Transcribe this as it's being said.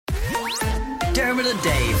Dermot and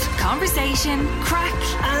Dave. Conversation, crack,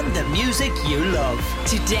 And the music you love.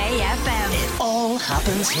 Today FM. It all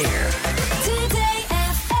happens here. Today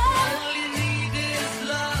FM. All you need is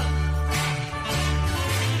love.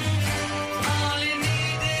 All you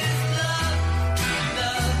need is love.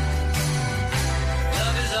 Love.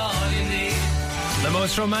 Love is all you need. The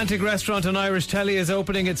most romantic restaurant on Irish telly is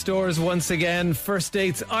opening its doors once again. First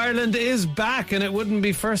Dates Ireland is back, and it wouldn't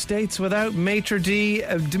be First Dates without maitre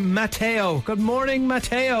d' Matteo. Good morning,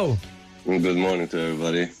 Matteo. Good morning to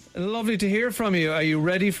everybody. Lovely to hear from you. Are you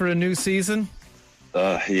ready for a new season?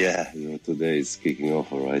 Yeah, today is kicking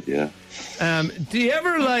off, all right, yeah. Do you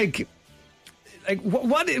ever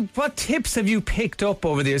what tips have you picked up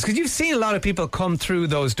over the years? Because you've seen a lot of people come through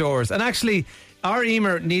those doors, and actually our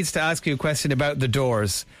Emer needs to ask you a question about the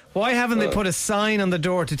doors. Why haven't they put a sign on the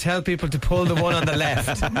door to tell people to pull the one on the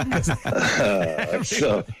left?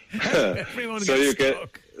 Everyone so gets you can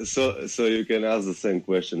stuck. so you can ask the same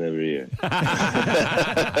question every year. I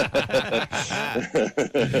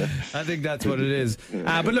think that's what it is.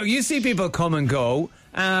 But look, you see people come and go.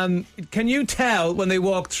 Can you tell when they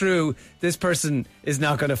walk through, this person is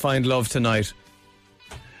not going to find love tonight?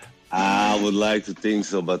 I would like to think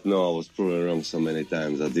so, but no, I was proven wrong so many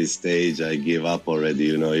times. At this stage, I give up already,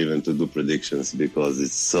 even to do predictions, because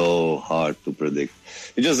it's so hard to predict.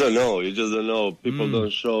 You just don't know. People don't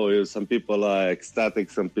show you. Some people are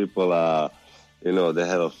ecstatic. Some people are, they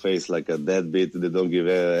have a face like a deadbeat. They don't give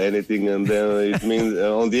anything. And then it means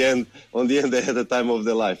on the end, they had the time of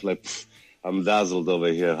their life. Like, I'm dazzled over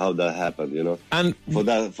here. How that happened, And for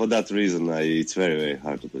that reason, it's very, very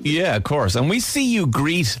hard to predict. Yeah, of course. And we see you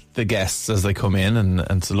greet the guests as they come in, and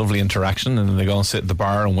it's a lovely interaction, and they go and sit at the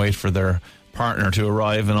bar and wait for their partner to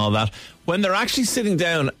arrive and all that. When they're actually sitting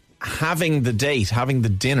down, having the date, having the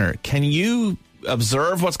dinner, can you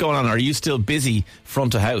observe what's going on? Are you still busy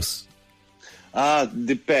front of house?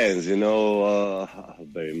 Depends, bear in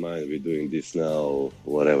mind, we're doing this now,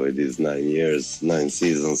 whatever it is, 9 years, 9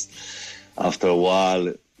 seasons. After a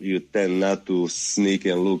while, you tend not to sneak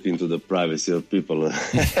and look into the privacy of people.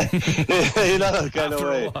 That kind of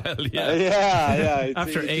way. After a while, yeah. Yeah.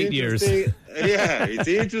 After 8 years. Yeah, it's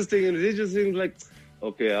interesting. And it's interesting, like,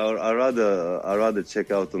 okay, I'd rather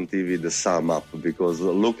check out on TV the sum up, because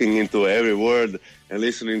looking into every word and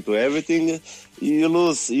listening to everything, you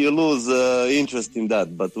lose interest in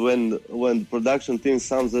that. But when the production team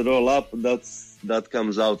sums it all up, that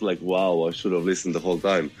comes out like, wow, I should have listened the whole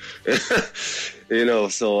time. So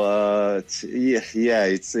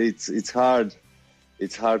it's hard.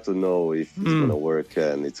 It's hard to know if it's gonna work,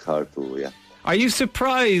 and it's hard to Are you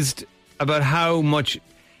surprised about how much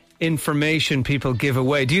information people give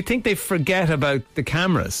away? Do you think they forget about the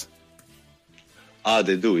cameras?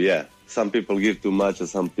 They do, yeah. Some people give too much, and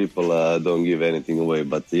some people don't give anything away.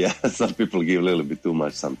 But yeah, some people give a little bit too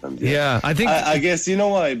much sometimes. Yeah, I think. I guess you know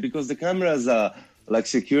why? Because the cameras are like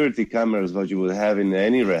security cameras, what you would have in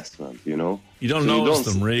any restaurant. You don't notice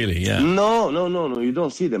them really. Yeah. No. You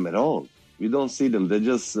don't see them at all. You don't see them. They're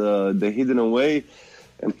just they're hidden away.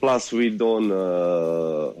 And plus, we don't,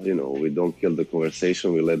 we don't kill the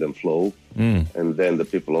conversation. We let them flow, and then the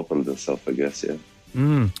people open themselves, I guess. Yeah.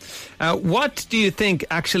 What do you think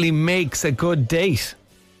actually makes a good date?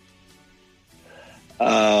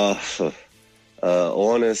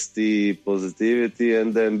 Honesty, positivity,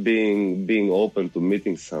 and then being open to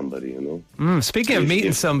meeting somebody. Speaking of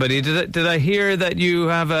meeting somebody, did I hear that you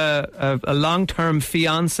have a long-term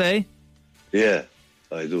fiance? Yeah.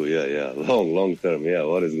 I do, yeah. Long term, yeah.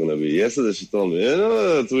 What is going to be? Yesterday she told me,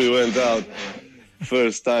 that we went out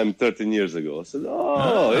first time 13 years ago. I said,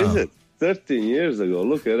 is it? 13 years ago.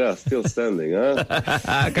 Look at us, still standing, huh?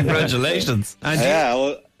 Congratulations.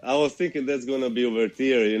 I was thinking that's going to be over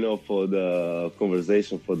here, for the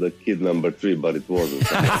conversation for the kid number 3, but it wasn't.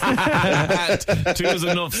 2 is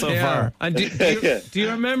enough so far. And do you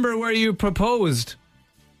remember where you proposed?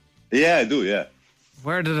 Yeah, I do, yeah.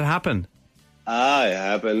 Where did it happen? It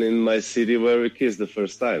happened in my city where we kissed the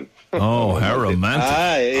first time. Oh, how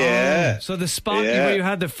romantic. Yeah. So the spot where you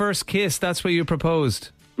had the first kiss, that's where you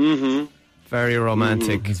proposed? Mm-hmm. Very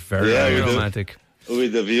romantic. It's very romantic.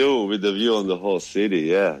 With the view on the whole city,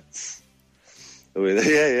 yeah.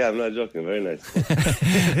 I'm not joking. Very nice.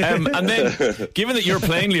 And then, given that you're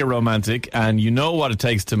plainly a romantic and you know what it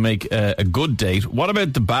takes to make a good date, what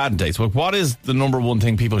about the bad dates? What is the number one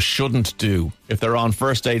thing people shouldn't do if they're on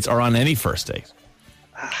first dates or on any first date?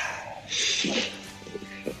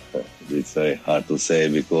 It's very hard to say,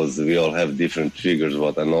 because we all have different triggers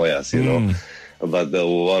what annoy us, But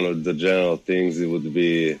one of the general things, it would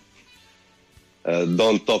be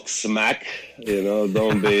don't talk smack,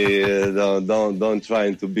 don't be, don't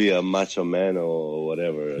trying to be a macho man or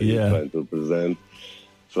whatever you're trying to present.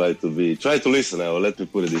 Try to listen. Let me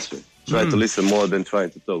put it this way. Try to listen more than trying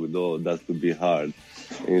to talk, though that could be hard.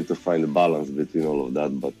 You need to find a balance between all of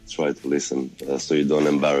that, but try to listen so you don't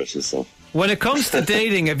embarrass yourself. When it comes to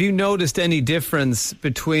dating, have you noticed any difference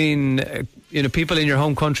between people in your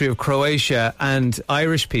home country of Croatia and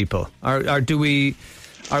Irish people? Are we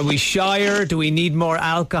shyer? Do we need more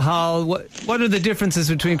alcohol? What are the differences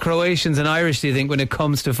between Croatians and Irish, do you think, when it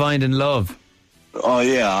comes to finding love? Oh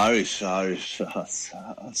yeah, Irish. As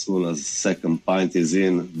soon as second pint is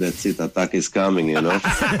in, that's it. Attack is coming. Yeah,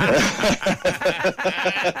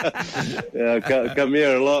 come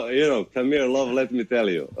here, love. Let me tell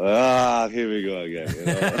you. Here we go again.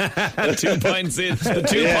 2 points in, the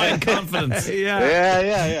 2-point confidence.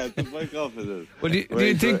 Yeah. 2-point confidence. Well, do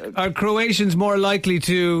you think are Croatians more likely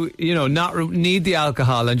to, not need the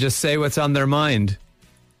alcohol and just say what's on their mind?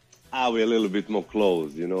 We're a little bit more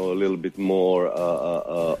closed, a little bit more,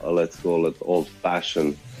 let's call it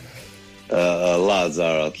old-fashioned. Lads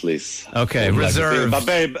are at least. Okay, reserved. But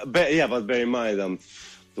bear in mind, I'm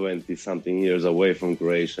 20-something years away from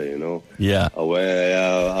Croatia, Yeah. I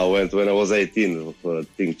went when I was 18, but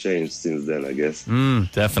things changed since then, I guess.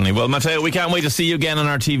 Definitely. Well, Matteo, we can't wait to see you again on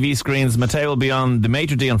our TV screens. Matteo will be on the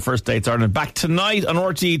Major D on First Dates Ireland, back tonight on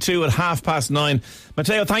RTE2 at 9:30.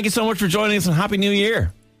 Matteo, thank you so much for joining us and Happy New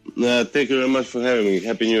Year. Thank you very much for having me.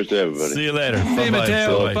 Happy New Year to everybody. See you later. See you,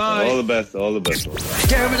 Matteo. Bye. Bye. All the best. All the best.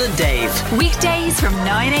 Dermot and Dave. Weekdays from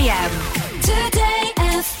 9 a.m. Today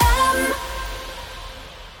FM.